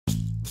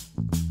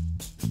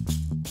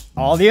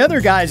All the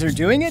other guys are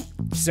doing it,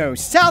 so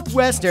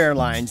Southwest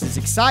Airlines is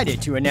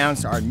excited to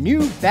announce our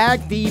new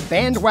bag fee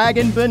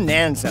Bandwagon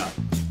Bonanza.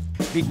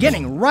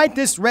 Beginning right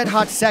this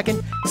red-hot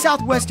second,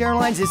 Southwest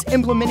Airlines is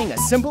implementing a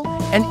simple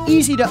and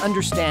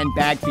easy-to-understand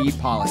bag fee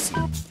policy.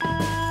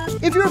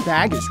 If your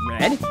bag is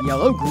red,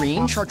 yellow,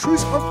 green,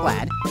 chartreuse, or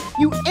plaid,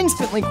 you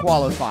instantly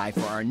qualify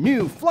for our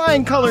new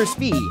Flying Colors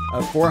fee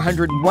of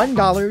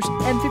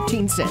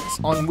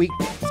 $401.15 on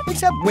weekdays,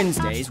 except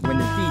Wednesdays when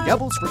the fee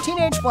doubles for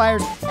teenage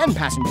flyers and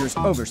passengers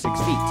over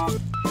 6 feet.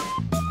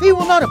 Fee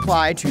will not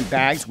apply to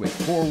bags with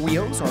 4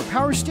 wheels or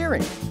power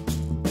steering.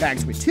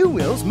 Bags with 2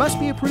 wheels must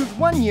be approved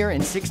 1 year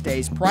and 6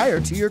 days prior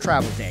to your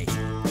travel date.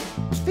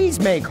 Fees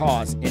may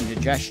cause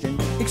indigestion,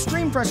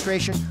 extreme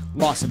frustration,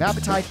 loss of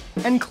appetite,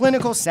 and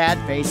clinical sad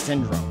face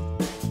syndrome.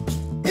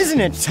 Isn't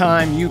it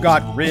time you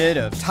got rid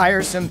of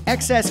tiresome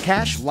excess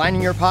cash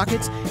lining your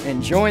pockets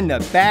and joined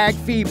the bag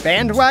fee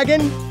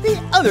bandwagon? The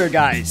other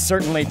guys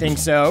certainly think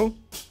so.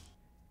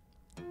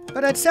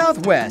 But at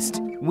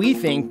Southwest, we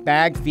think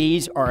bag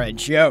fees are a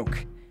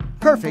joke.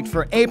 Perfect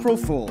for April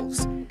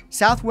Fools.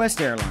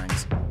 Southwest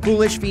Airlines.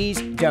 Foolish fees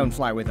don't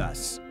fly with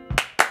us.